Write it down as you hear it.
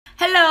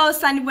Hello,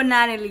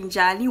 Sanibonani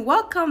Linjani.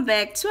 Welcome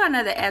back to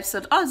another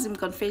episode of Zim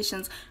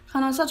Confessions.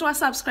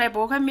 Subscribe,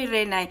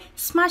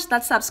 smash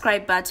that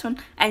subscribe button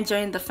and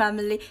join the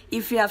family.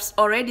 If you have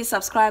already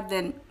subscribed,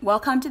 then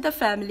welcome to the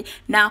family.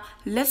 Now,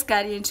 let's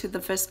get into the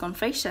first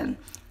confession.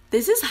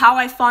 This is how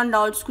I found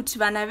out kuti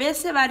vana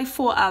vese vari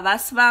 4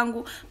 avasi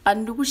vangu, but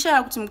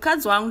ndikushaya kuti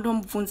mukadzi wangu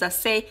ndomubvunza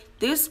say,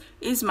 this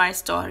is my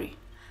story.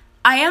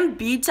 I am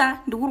bitter,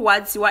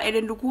 ndikurwadziwa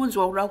ere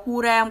ndikuudzwa kuda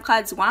kuuraya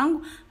mukadzi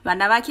wangu,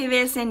 vana vake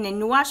vese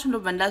neni wacho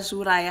ndobva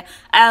ndazviuraya.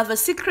 I have a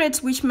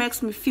secret which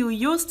makes me feel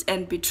used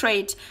and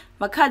betrayed.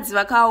 Vakadzi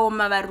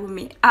vakaoma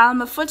varume. I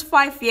am a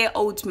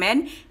 45-year-old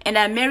man and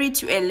I'm married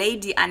to a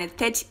lady and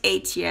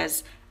 38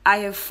 years. I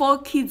have 4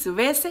 kids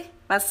vese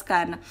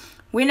vasikana.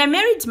 When I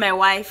married my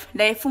wife,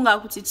 ndaifunga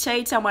kuti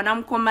chaita mwana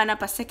mukomana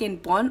pa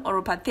second born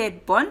or pa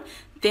third born,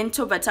 then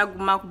tobva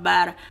taguma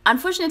kubara.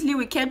 Unfortunately,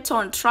 we kept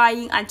on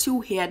trying until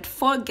we had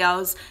 4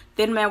 girls.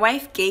 Then my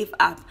wife gave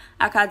up.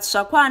 Akati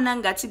zvakwana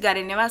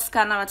ngatigare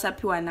nevasikana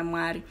vatapiwa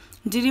naMwari.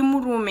 Ndiri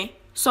murume,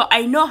 so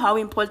I know how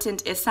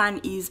important a son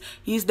is.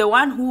 He's the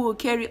one who will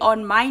carry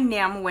on my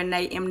name when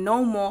I am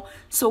no more.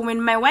 So when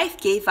my wife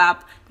gave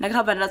up,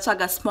 ndakabva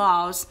ndatsvaga small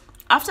house.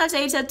 After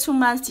taita 2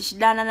 months,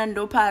 tichidanana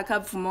ndopa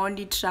akabvuma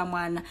unditira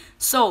mwana.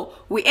 So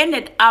we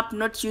ended up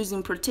not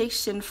using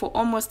protection for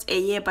almost a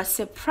year, but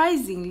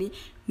surprisingly,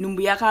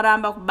 nhumbu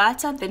yakaramba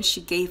kubata, then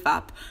she gave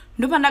up.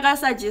 Ndopa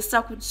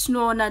ndakasuggesta kuti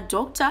tinoona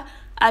doctor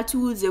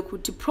atiudze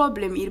kuti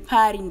problem iri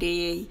pari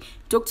ndeyei.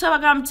 Doctor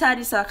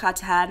vakamutarisa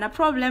vakati haana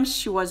problem,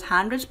 she was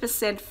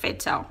 100%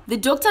 fertile. The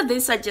doctor then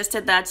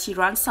suggested that he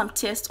run some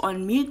tests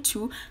on me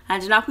too,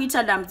 and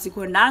ndakuita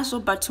dambudziko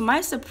nazvo, but to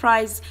my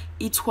surprise,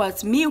 it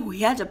was me who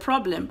had a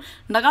problem.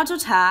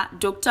 Ndakatoti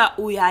doctor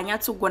uyu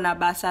hanyatsogona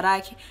basa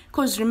rake.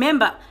 Cause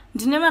remember,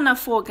 ndine vana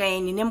 4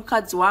 kaini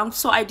nemukadzi wangu,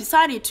 so I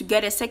decided to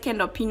get a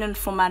second opinion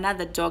from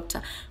another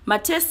doctor. My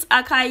tests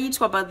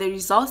akaitwa, but the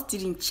results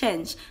didn't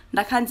change.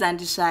 Ndakanzi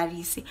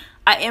handizvarise.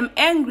 I am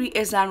angry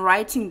as I'm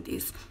writing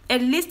this.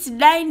 At least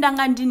dai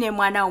ndanga ndine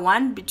mwana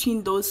 1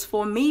 between those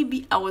 4,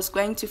 maybe I was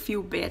going to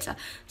feel better.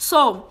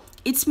 So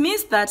it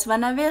means that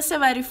vana vese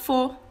vari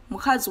 4,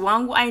 mukadzi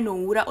wangu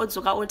ainohura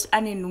odzoka oti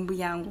ane nhumbu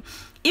yangu.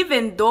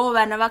 Even though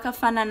vana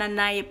vakafanana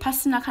naye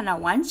pasina kana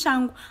 1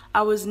 changu,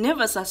 I was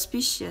never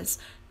suspicious.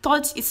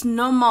 Thought it's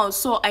normal,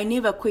 so I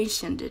never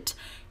questioned it.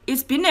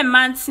 It's been a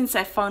month since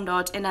I found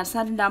out, and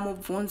asati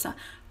ndamubvunza.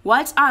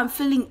 What I'm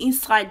feeling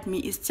inside me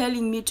is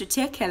telling me to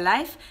take her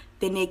life,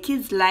 then a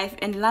kid's life,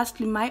 and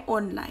lastly my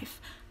own life.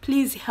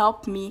 Please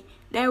help me.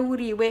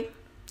 Dauriwe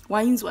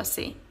wainzwa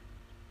say.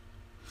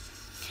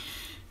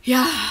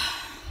 Yeah.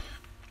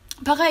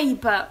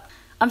 Pakaipa,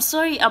 I'm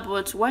sorry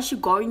about what you're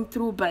going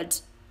through,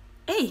 but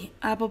hey,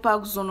 apo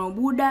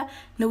pakuzonobuda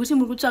nekuti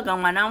muri kutsvaga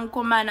mwana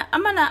mukomana.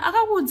 Amana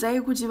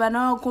akakuudzai kuti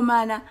vana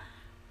vakomana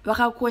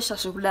vakakosha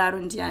zvekudaro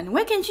ndiani?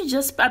 Why can't you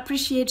just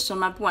appreciate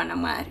zvamapiwa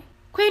naMwari?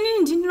 Kwenini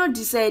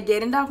ndinodecide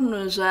ere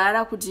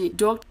ndakunozvara kuti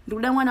doctor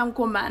ndikuda mwana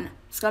mukomana,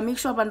 saka make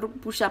sure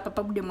pandikupusha apa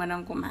pabude mwana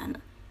mukomana.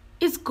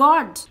 It's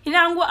God.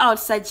 Yangu, I would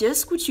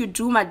suggest could you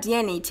do my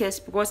DNA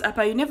test, because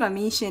apa you never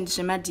mentioned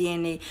my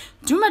DNA.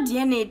 Do my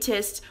DNA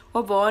test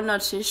obaona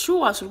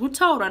sure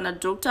zvekutaurwa na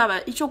doctor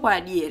ava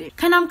ichokwadi here.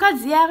 Kana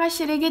mukadzi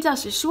akashereketa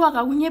zveshuwa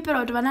akakunyepera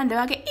kuti vanande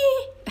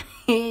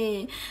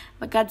vake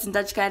vakadzi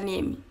ndatya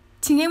nemi.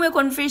 Tinemwe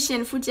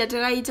confession futi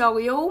yatakaita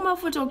youma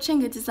futi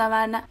okuchengetesa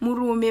vana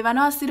murume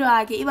vana vasiri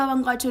vake iva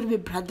vanga vatori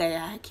vebrother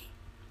yake.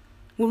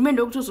 Murume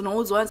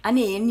ndokutozonoudzwa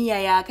ane henia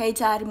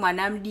yakaita ari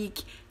mwana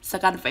mudiki,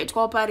 saka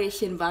ndobvaitwa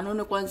operation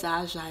vanoone kwanza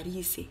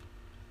azvarise.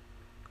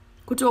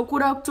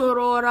 Kutokura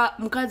kutorora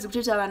mukadzi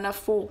kutoita vana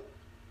 4,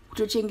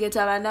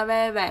 kutochengeta vana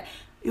vaya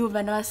ivo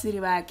vana vasiri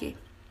vake.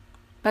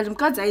 But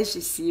mukadzi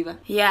aizvisiva.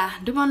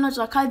 Yeah, ndopanoona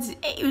zvakadzi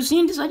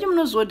zvinhu zvacho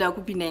munozoda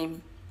kupi naimi.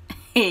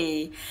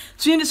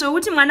 Zvinhu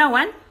zvokuti mwana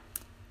 1,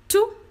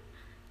 2,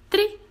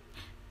 3,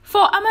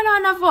 4 amana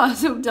vana 4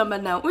 sekutamba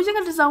nawo.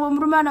 Uchingatisa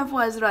murume ana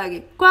 4 asiri vake.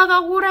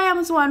 Kwakakuuraya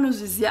musi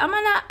wanozviziva.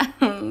 Amana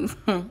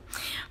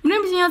mune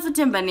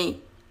muchinyatsotemba nei?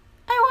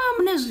 Aiwa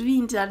mune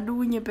zvivindi handidi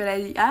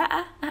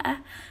kunyepera.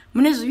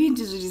 Mune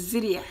zvivindi zviri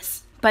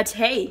serious. But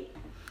hey,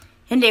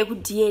 ende ku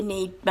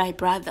DNA my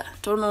brother.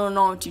 Don't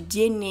know to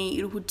DNA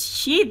iri kuti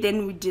she,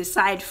 then we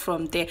decide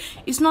from there.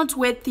 It's not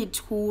worth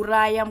it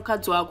kuuraya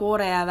mukadzi wako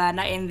uraya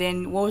vana and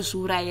then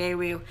wozviuraya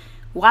iwewe.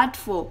 What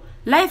for?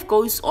 Life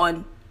goes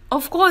on.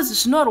 Of course,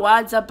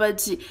 zvinorwadza, but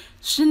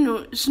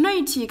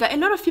zvinoitika. A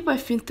lot of people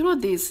have been through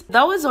this.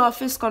 That was our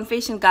first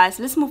confession, guys.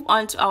 Let's move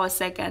on to our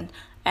second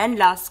and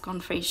last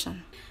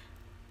confession.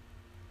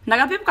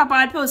 Ndakapepuka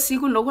pakati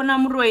peusiku ndokona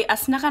muroi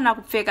asina kana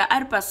kupfeka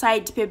ari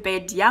paside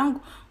pebed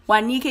yangu,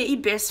 wanike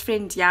best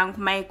friend yangu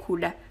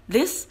maikuda.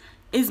 This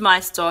is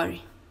my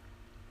story.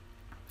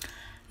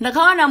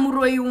 Ndakaona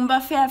muroi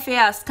umba fair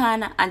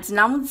asikana,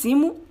 handina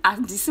mudzimu,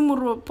 handisi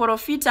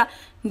muprofita,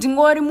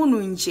 ndingori munhu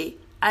nje.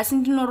 Asi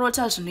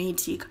ndinorota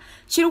zvinoitika.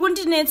 Chiri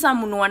kundinetsa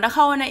munhu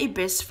wandakaona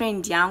best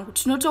friend yangu,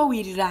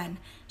 tinotowirirana.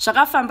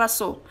 Zvakafamba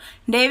so.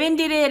 Ndaive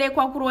ndirere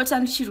kwakurota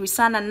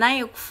ndichirwisana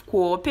naye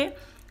kuhope,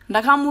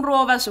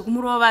 ndakamurova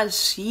zvekumurova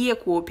zviye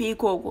kuhope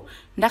ikoko.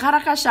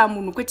 Ndakarakasha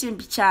munhu kwete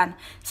mbichana.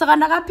 Saka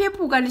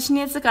ndakapepuka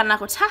ndichinetsekana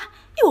kuti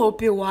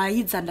ihope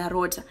hwai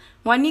dzandarota.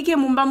 Wanike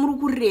mumba muri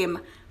kurema.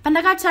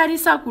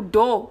 Pandakatarisa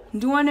kudhoo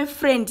ndione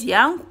friend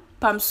yangu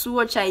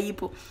pamusuwo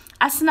chaipo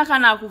asina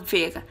kana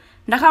kupfeka.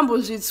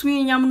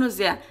 Ndakambozvitswinya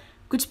munoziya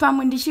kuti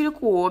pamwe ndichiri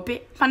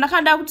kuhope.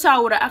 Pandakada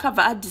kutaura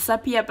akabva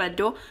adisappear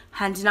padhoo,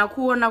 handina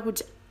kuona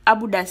kuti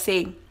abuda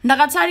sei.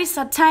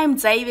 Ndakatarisa time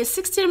dzaive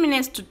 16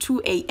 minutes to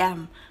 2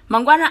 am.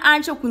 Mangwana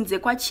acho kunze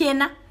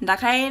kwachena.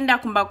 Ndakaenda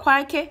kumba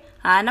kwake,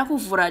 haana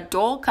kuvhura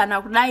dhoo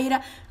kana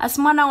kudaira,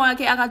 asi mwana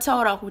wake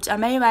akataura kuti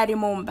amai vari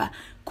mumba.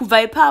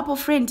 Kubva ipapo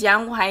friend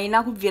yangu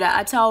haina kubvira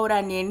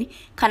ataura neni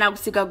kana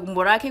kusika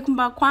gumbo rake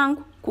kumba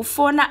kwangu,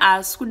 kufona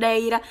asi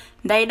kudaira.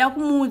 Ndaida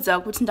kumuudza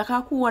kuti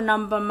ndakakuona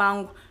mumba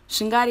mangu,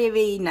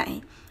 zvingarevei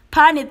naye.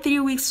 Pane 3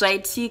 weeks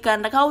zvaitika,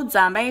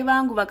 ndakaudza amai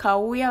vangu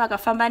vakauya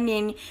vakafamba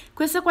neni.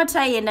 Kwese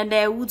kwataienda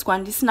ndaiudzwa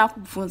ndisina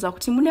kubvunza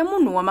kuti mune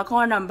munhu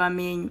wamakaona mumba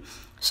menyu.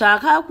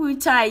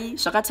 Zvakakuitai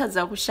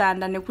zvakatadza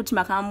kushanda nekuti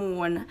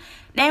makamuona.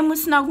 Dai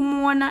musina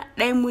kumuona,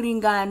 dai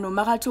muringano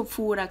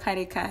makatopfuura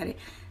kare kare.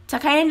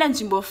 Takaenda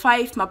nzvimbo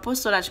 5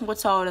 mapostori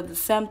achingotaura the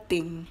same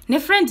thing.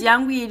 Nefriend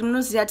yangu iyi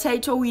munoziya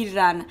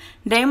taitowirirana.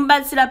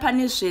 Ndaimubatsira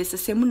pane zvese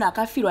semunhu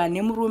akafirwa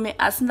nemurume,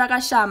 asi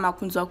ndakashama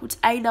kunzwa kuti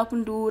aida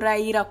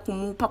kundiurayira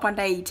kumupa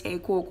kwandaiita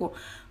ikoko.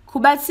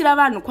 Kubatsira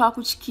vanhu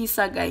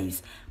kwakutyisa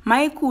guys.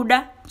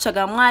 Maikuda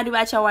tsvaga Mwari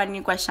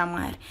vachawanikwa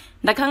Shamwari.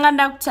 Ndakanga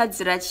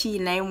ndakutadzira chii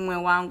naye mumwe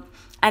wangu.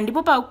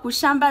 Andipo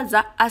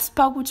pakushambadza asi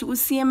pakuti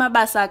usiye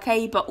mabasa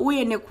akaipa,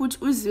 uye nekuti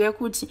uzive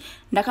kuti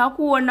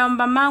ndakakuona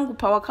mumba mangu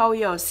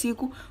pawakauya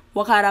usiku,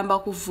 wakaramba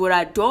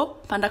kuvhura dhoo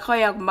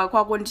pandakauya kumba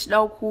kwako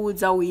ndichida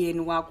kuudza uyeni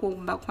wako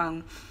kumba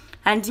kwangu.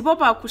 Andipo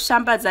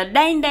pakushambadza,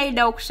 dai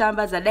ndaida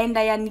kushambadza, dai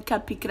ndayanika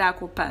piki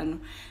rako pano.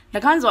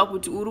 Ndakanzwa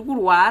kuti uri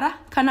kurwara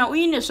kana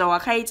uine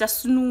zvawakaita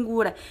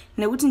sunungura,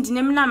 nekuti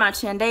ndine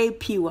minamato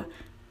yandaipiwa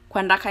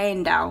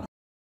kwandakaendawo.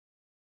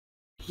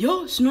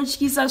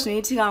 Zvinotyisa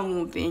zvinoitika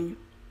muupenyu.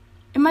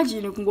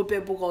 Imagine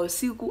kungopepuka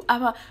usiku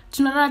apa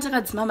tinorara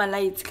takadzima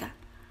malights ka.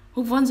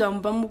 Ubvunza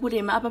mumba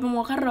mukurema apa pamwe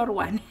wakarara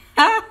ruwani.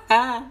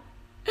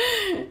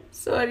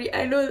 Sorry,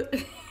 I know.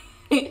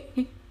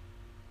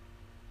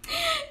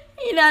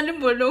 Ina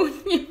ndimbono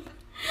unyimba.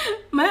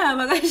 Maya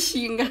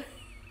vakashinga.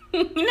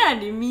 Ina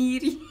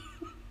ndimiri.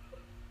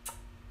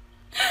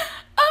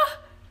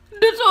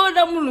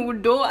 Ndotoona munhu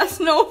kudhoo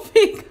asina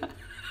kupfeka.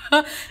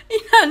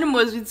 Ina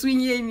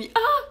ndimbozvitswinyeni.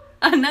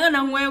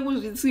 Andakana nguva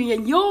yekuzvitswinya.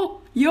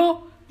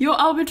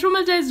 I'll be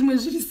traumatized when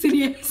she's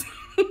serious.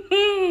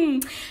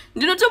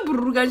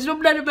 Ndinotobhururuka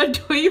ndichinobuda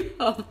nepadhoo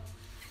ipapo.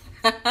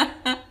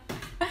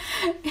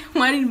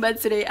 Mwari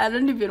ndibatsirei, I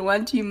don't even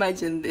want to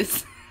imagine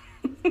this.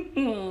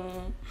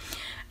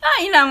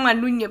 Ina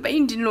mwanunyepa,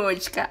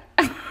 indinotya.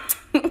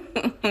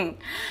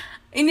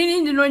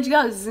 Inini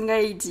ndinotya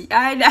zvisingaiti.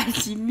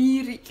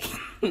 Handimiri.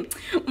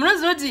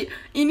 Munoziva kuti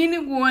inini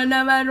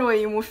kuona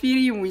varoyi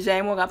mufirimu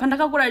chaimoka.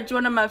 Pandakakura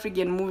ndichiona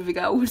maAfrican movie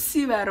ka,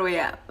 usi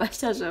varoya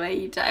vachiita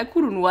zvavaita. I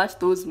couldn't watch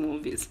those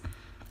movies.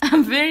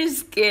 I'm very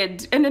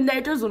scared. And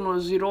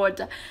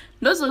ndaitozonozvirota.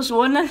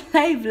 Ndozozviona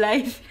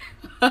live.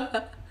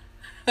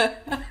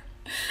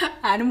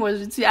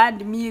 Handimozviti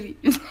handimiri.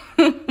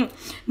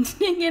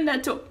 Ndinenge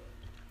ndato.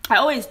 I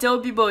always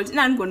tell people kuti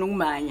inandigona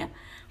kumhanya.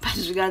 But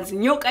zvikanzi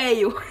nyoka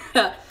iyo.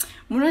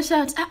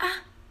 Munoshauti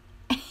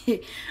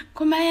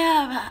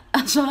Kumayava,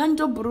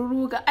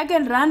 zvavandobhururuka. I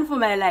can run for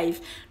my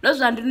life.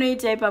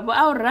 Ndozvandinoita ipapo.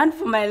 I'll run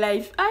for my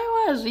life.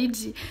 Aiwa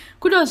zviti.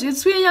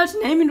 Kutozvitswinya kuti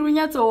naimi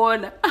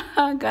ndirinyatsoona.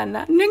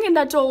 Kana ndinenge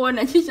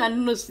ndatoona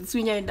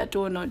chichandinozvitswinya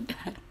ndatoona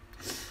kudhara.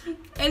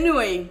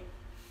 Anyway,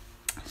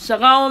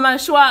 zvakaoma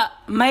shwa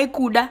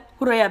maikuda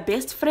kuroya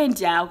best friend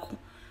yako.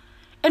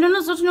 Eno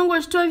nozoti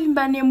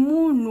nongochitovimba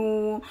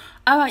nemunhu.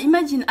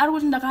 Imagine ari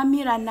kuti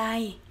ndakamira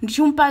naye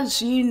ndichimupa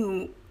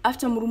zvinhu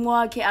after murume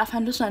wake afa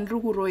ndozvandiri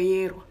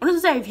kuroyerwa.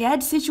 Unozoti I've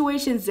had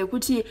situations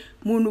dzekuti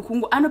munhu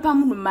kungu anopa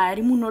munhu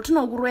mari, munhu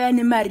otonokuroya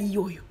nemari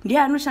iyoyo ndiye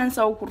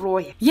anoshandisawo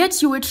kuroya.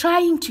 Yet you were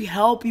trying to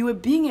help, you were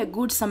being a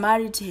good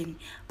Samaritan,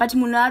 but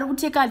munhu ari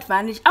kuteka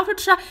advantage.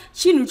 Akutotora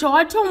chinhu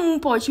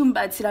chawatomupa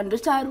uchimubatsira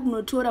ndochiti ari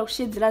kunotora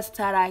kushedzera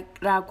zita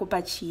rako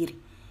pachiri.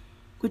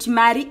 Kuti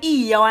mari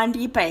iyi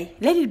yawandipa,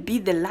 let it be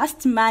the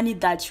last money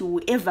that you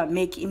will ever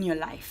make in your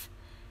life.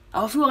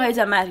 Haufi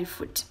wakaita mari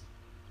futi.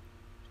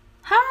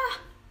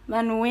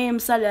 Vanhu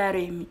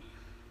musadaremi.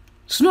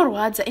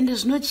 Zvinorwadza ende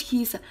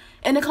zvinotyisa.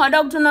 Ende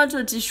kada kutona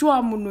kuti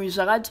shuwa munhu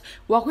zvakati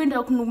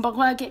wakuenda kunumba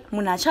kwake,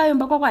 munhu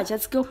achayomba kwako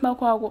achatsike kumba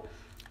kwako.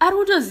 Ari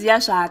kutoziya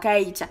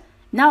zvaakaita.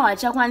 Nawo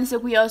achakwanise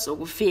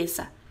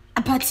kuyazokufesa.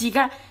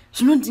 Apatika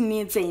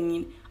zvinondinetsa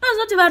inini.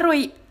 Unozoti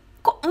varoyi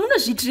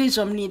munozviitire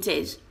zvamunoita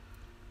izvi.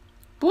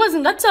 Because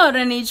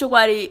ngataura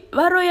nechokwadi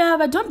varoyi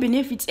ava don't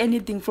benefit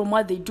anything from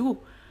what they do.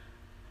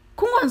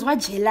 Kungonzwa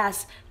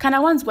jealous.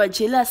 Kana wanzwa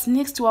jealous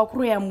next to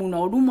wakuroya munhu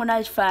audumona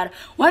achifara.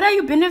 What are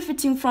you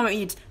benefiting from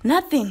it?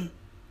 Nothing.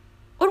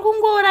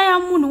 Urikungoraya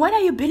munhu, what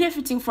are you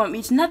benefiting from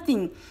it?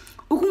 Nothing.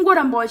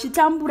 Ukungoramba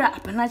wachitambura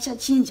apana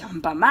chachinja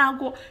mumba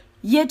mako.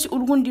 yet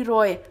uri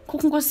kundiroya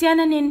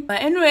kukungosiyana neni.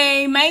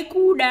 Anyway,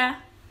 maikuda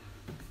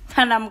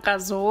kana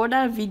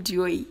mukazoona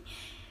video iyi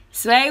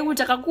zivai kuti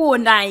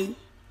takakuonai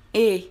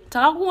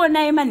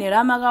takakuonai manhero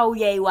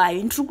amakauya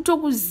iwayo ndiri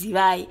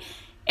kutokuzivai.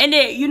 And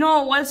you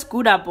know what's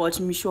good about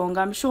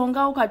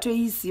mishonga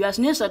ukatoiziva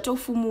zvine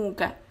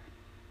zvatofumuka.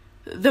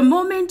 The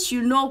moment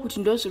you know kuti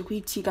ndo zviri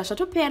kuitika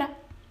zvatopera,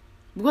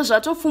 because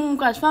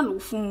zvatofumuka hazvifanirwi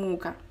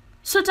kufumuka.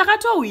 So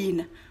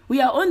takatowina,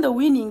 we are on the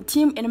winning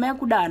team and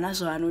maikuda hana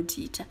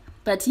zvavanotiita.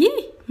 But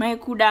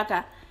maikuda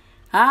ka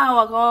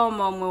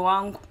wakaoma mumwe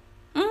wangu.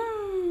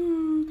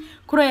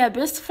 Kuro, your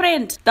best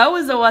friend. That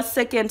was our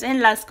second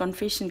and last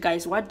confession,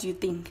 guys. What do you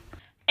think?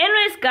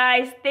 Anyways,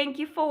 guys, thank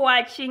you for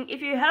watching.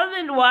 If you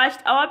haven't watched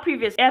our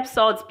previous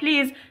episodes,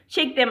 please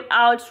check them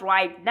out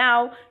right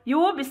now. You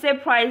will be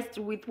surprised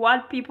with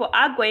what people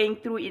are going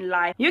through in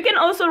life. You can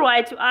also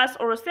write to us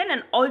or send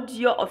an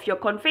audio of your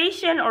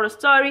confession or a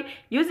story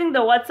using the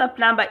WhatsApp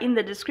number in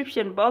the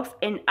description box,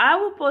 and I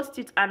will post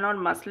it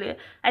anonymously.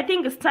 I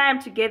think it's time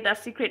to get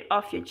that secret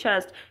off your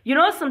chest. You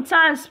know,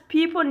 sometimes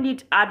people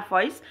need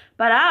advice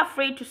but are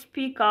afraid to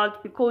speak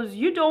out because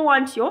you don't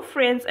want your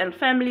friends and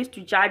families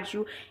to judge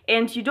you,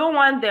 and you don't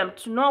want them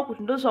to know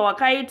kuti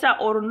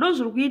ndozvawakaita or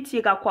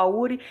ndozvirikuitika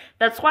kwauri.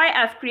 That's why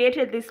I've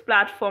created this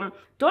platform.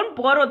 Don't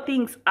bottle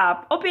things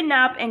up, open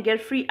up and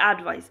get free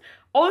advice.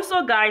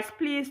 Also, guys,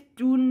 please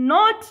do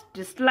not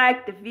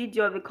dislike the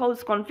video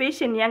because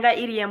confession yanga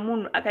iri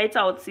yemunhu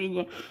akaita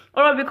utsinye,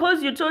 or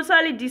because you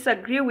totally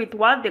disagree with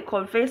what the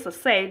confessor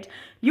said.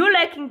 You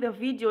liking the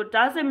video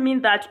doesn't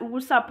mean that you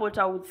support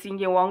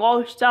utsinye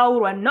wanga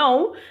uchitaurwa.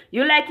 No,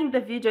 you liking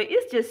the video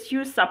is just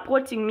you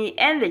supporting me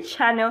and the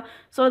channel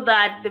so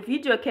that the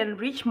video can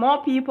reach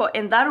more people,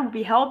 and that will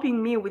be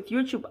helping me with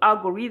YouTube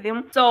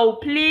algorithm. So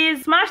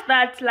please smash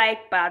that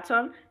like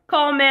button,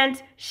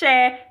 comment,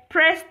 share,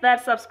 press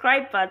that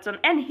subscribe button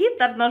and hit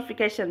that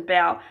notification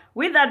bell.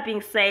 With that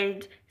being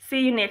said,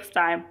 see you next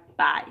time.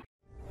 Bye.